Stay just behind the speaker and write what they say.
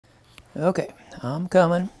Okay, I'm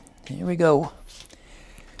coming. Here we go.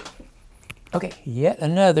 Okay, yet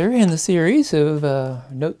another in the series of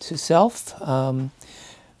Note to Self. Going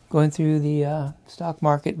through the stock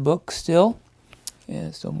market book still,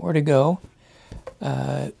 and still more to go.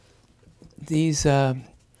 These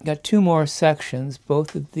got two more sections.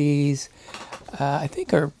 Both of these, I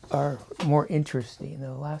think, are more interesting.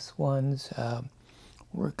 The last ones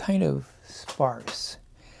were kind of sparse.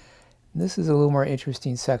 This is a little more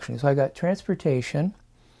interesting section. So I got transportation,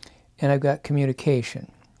 and I've got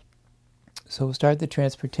communication. So we'll start the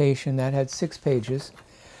transportation. That had 6 pages.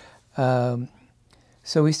 So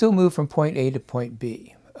we still move from point A to point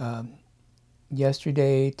B.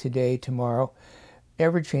 Yesterday, today, tomorrow,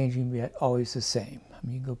 ever changing yet always the same. I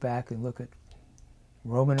mean, you go back and look at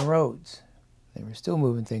Roman roads. They were still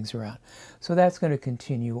moving things around. So that's going to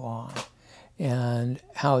continue on. And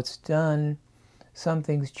how it's done, some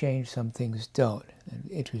things change, some things don't.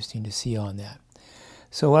 Interesting to see on that.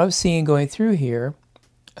 So what I was seeing going through here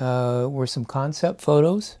were some concept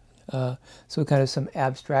photos, so kind of some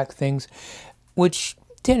abstract things, which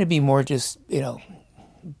tend to be more just,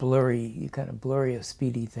 blurry. You kind of blurry a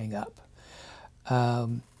speedy thing up.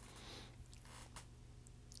 Then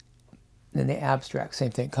the abstract,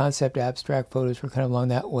 same thing. Concept abstract photos were kind of along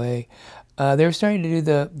that way. They were starting to do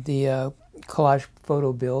the collage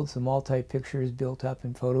photo builds, the multi-pictures built up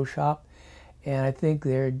in Photoshop. And I think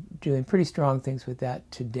they're doing pretty strong things with that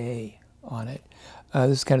today on it.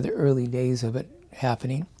 This is kind of the early days of it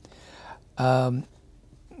happening. You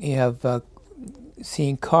have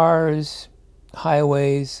seeing cars,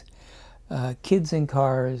 highways, kids in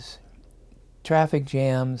cars, traffic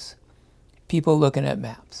jams, people looking at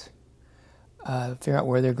maps, figure out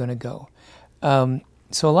where they're going to go.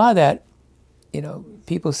 So a lot of that,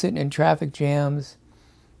 people sitting in traffic jams,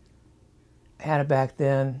 had it back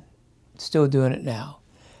then, still doing it now.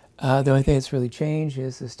 The only thing that's really changed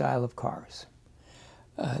is the style of cars.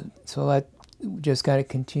 So that just kind of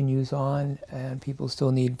continues on, and people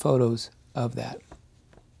still need photos of that.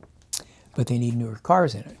 But they need newer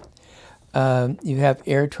cars in it. You have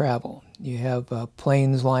air travel. You have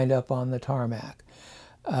planes lined up on the tarmac.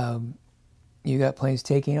 You got planes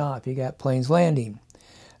taking off. You got planes landing.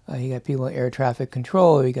 You got people in air traffic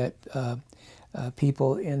control. You got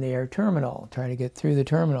people in the air terminal trying to get through the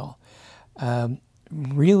terminal.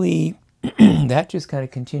 Really, that just kind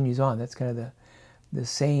of continues on. That's kind of the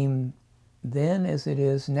same then as it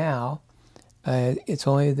is now. It's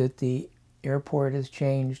only that the airport has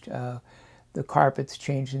changed. The carpet's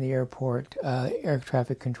changed in the airport. Air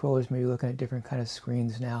traffic controllers may be looking at different kind of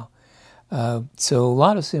screens now. So a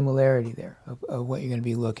lot of similarity there of what you're going to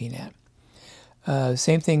be looking at.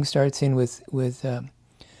 Same thing starts in with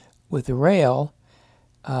the rail.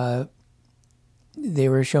 They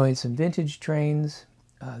were showing some vintage trains.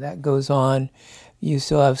 That goes on. You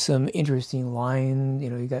still have some interesting line.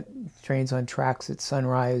 You got trains on tracks at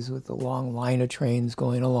sunrise with a long line of trains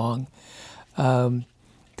going along.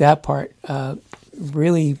 That part,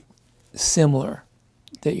 really similar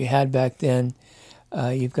that you had back then.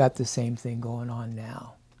 You've got the same thing going on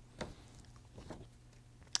now.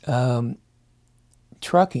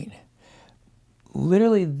 Trucking.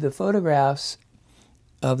 Literally the photographs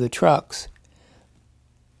of the trucks,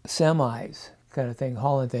 semis kind of thing,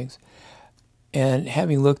 hauling things, and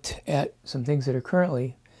having looked at some things that are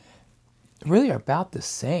currently really are about the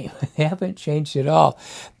same. They haven't changed at all.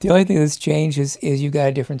 The only thing that's changed is you've got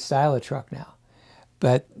a different style of truck now.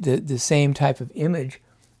 But the same type of image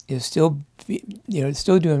is still, it's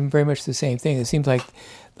still doing very much the same thing. It seems like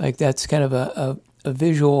that's kind of a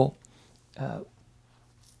visual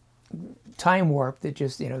time warp that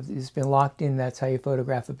just, has been locked in. That's how you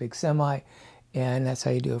photograph a big semi, and that's how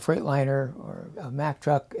you do a Freightliner or a Mack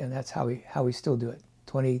truck, and that's how we still do it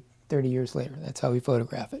 20, 30 years later. That's how we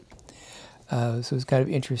photograph it. So it's kind of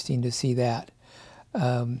interesting to see that.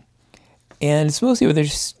 And it's mostly where they're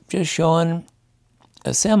just showing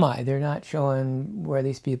a semi. They're not showing where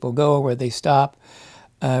these people go or where they stop.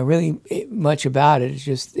 Really much about it. It's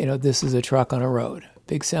just, this is a truck on a road.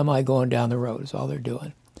 Big semi going down the road is all they're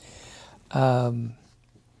doing.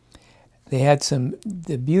 They had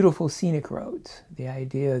the beautiful scenic roads. The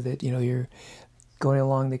idea that, you're going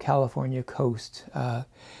along the California coast.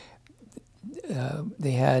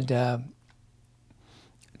 They had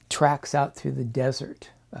tracks out through the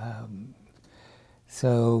desert.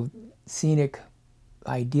 So scenic,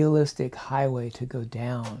 idealistic highway to go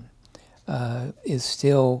down is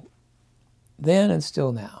still then and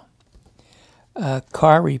still now.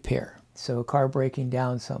 Car repair. So a car breaking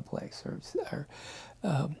down someplace or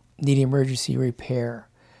needing emergency repair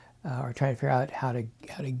or trying to figure out how to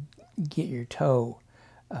get your tow.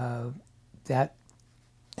 That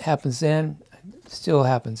happens then, still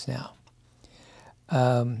happens now.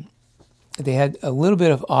 They had a little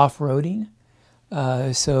bit of off-roading,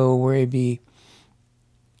 so where it'd be,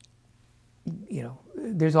 you know,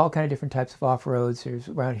 there's all kind of different types of off-roads. There's,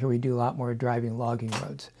 around here we do a lot more driving logging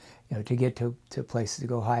roads, you know, to get to places to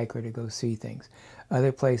go hike or to go see things.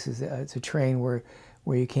 Other places, it's a terrain where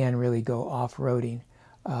you can really go off-roading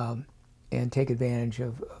and take advantage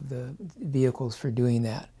of the vehicles for doing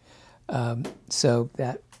that. So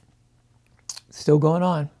that's still going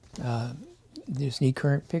on. Just need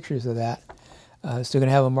current pictures of that. Still going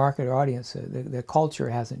to have a market or audience. The culture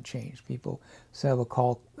hasn't changed. People still have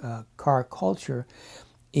a car culture,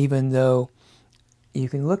 even though you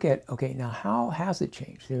can look at, okay, now how has it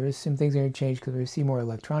changed? There is some things that are going to change because we see more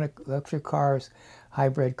electric cars,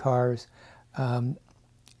 hybrid cars. So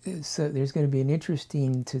there's going to be an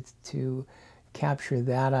interesting to capture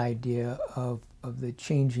that idea of the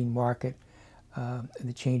changing market,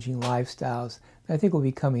 the changing lifestyles. I think will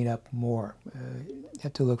be coming up more.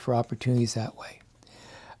 Have to look for opportunities that way.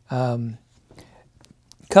 A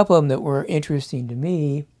couple of them that were interesting to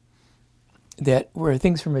me that were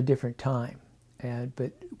things from a different time,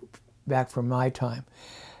 but back from my time.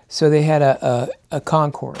 So they had a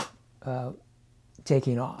Concorde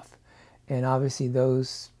taking off, and obviously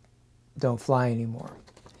those don't fly anymore.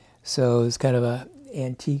 So it's kind of an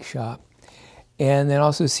antique shop. And then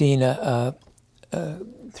also seeing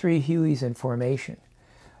three Hueys in formation,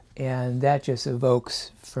 and that just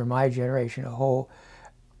evokes, for my generation, a whole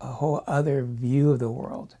other view of the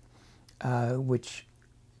world, which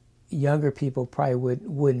younger people probably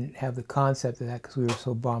wouldn't have the concept of that because we were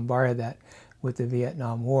so bombarded that with the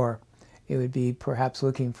Vietnam War. It would be perhaps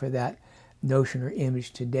looking for that notion or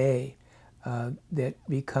image today that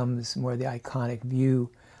becomes more the iconic view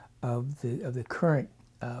of the current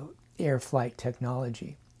air flight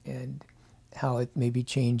technology and how it may be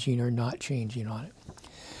changing or not changing on it.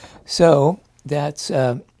 So that's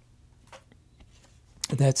in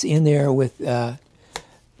there with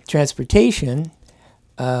transportation.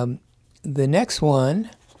 The next one,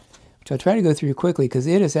 which I'll try to go through quickly because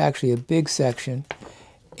it is actually a big section,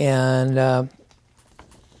 and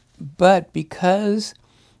but because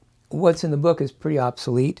what's in the book is pretty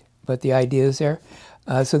obsolete, but the idea is there.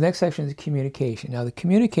 So the next section is communication. Now the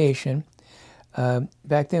communication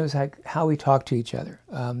back then was like how we talk to each other,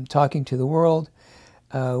 talking to the world.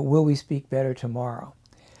 Will we speak better tomorrow?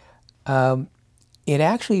 It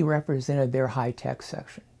actually represented their high-tech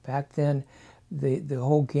section. Back then, the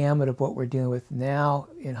whole gamut of what we're dealing with now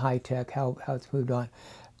in high-tech, how it's moved on,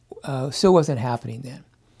 still wasn't happening then.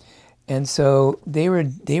 And so they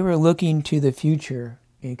were looking to the future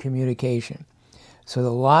in communication. So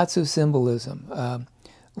lots of symbolism,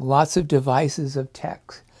 lots of devices of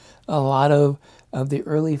text, a lot of the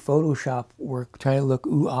early Photoshop work trying to look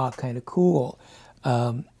ooh-ah, kind of cool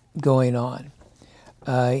going on.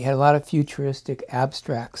 You had a lot of futuristic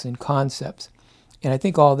abstracts and concepts. And I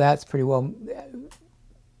think all that's pretty well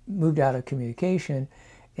moved out of communication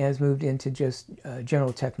and has moved into just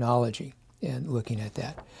general technology and looking at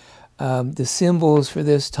that. The symbols for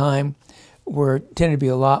this time tended to be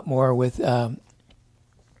a lot more with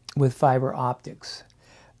fiber optics,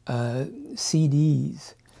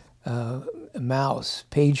 CDs, mouse,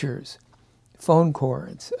 pagers, phone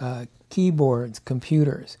cords, keyboards,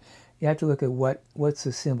 computers. You have to look at what's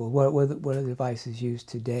the symbol, what are the devices used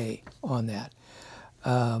today on that.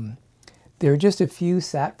 There are just a few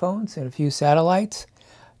sat phones and a few satellites,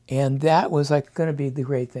 and that was like going to be the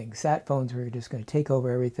great thing. Sat phones were just going to take over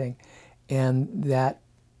everything, and that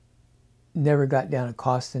never got down to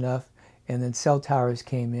cost enough. And then cell towers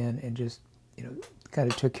came in and just, you know, kind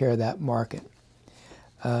of took care of that market.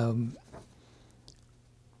 So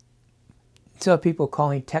people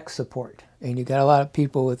calling tech support, and you got a lot of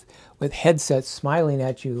people with headsets smiling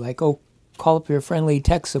at you like, oh, call up your friendly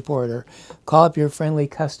tech support or call up your friendly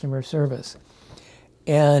customer service.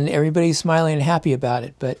 And everybody's smiling and happy about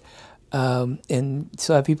it, but and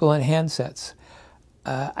so have people on handsets.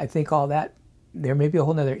 I think all that, there may be a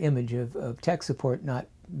whole other image of tech support not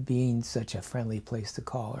being such a friendly place to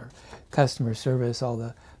call, or customer service, all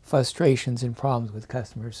the frustrations and problems with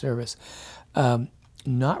customer service.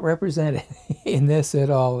 Not represented in this at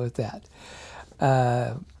all with that.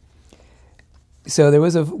 So there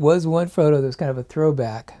was one photo that was kind of a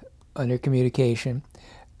throwback under communication,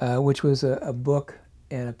 which was a book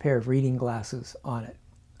and a pair of reading glasses on it.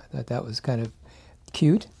 I thought that was kind of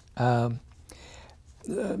cute. A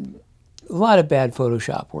lot of bad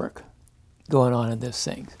Photoshop work going on in this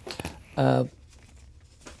thing. I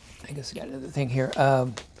guess I got another thing here.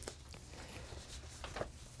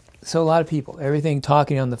 So a lot of people, everything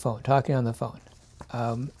talking on the phone.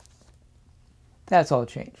 That's all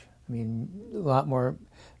changed. I mean, a lot more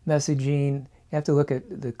messaging. You have to look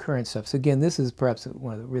at the current stuff. So again, this is perhaps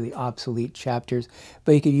one of the really obsolete chapters,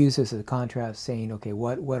 but you could use this as a contrast, saying, okay,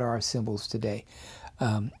 what are our symbols today?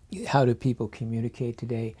 How do people communicate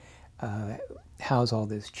today? How's all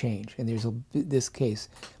this changed? And there's this case,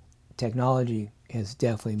 technology has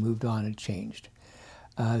definitely moved on and changed.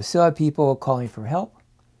 Still have people calling for help,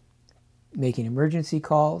 making emergency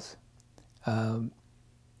calls.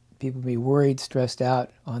 People be worried, stressed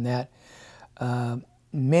out on that.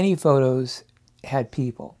 Many photos had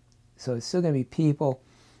people. So it's still going to be people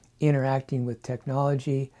interacting with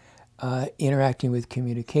technology, interacting with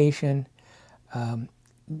communication,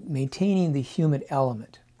 maintaining the human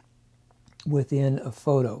element within a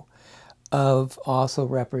photo of also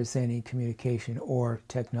representing communication or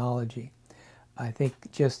technology. I think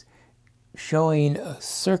just showing a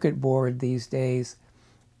circuit board these days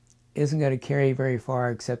isn't going to carry very far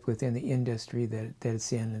except within the industry that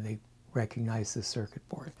it's in, and they recognize the circuit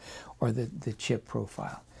board or the chip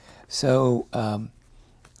profile. So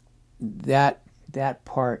that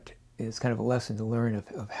part is kind of a lesson to learn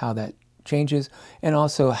of how that changes, and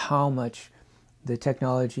also how much the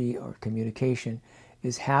technology or communication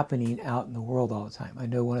is happening out in the world all the time. I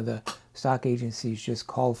know one of the stock agencies just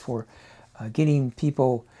called for getting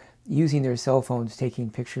people using their cell phones, taking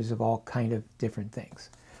pictures of all kind of different things,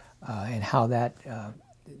 and how they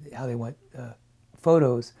want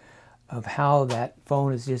photos of how that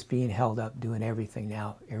phone is just being held up, doing everything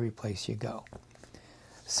now, every place you go.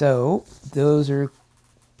 So those are a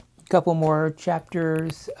couple more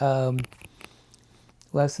chapters,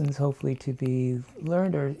 lessons hopefully to be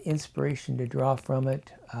learned or inspiration to draw from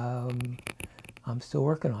it. I'm still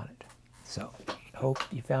working on it. So hope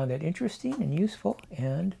you found it interesting and useful,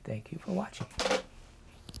 and thank you for watching.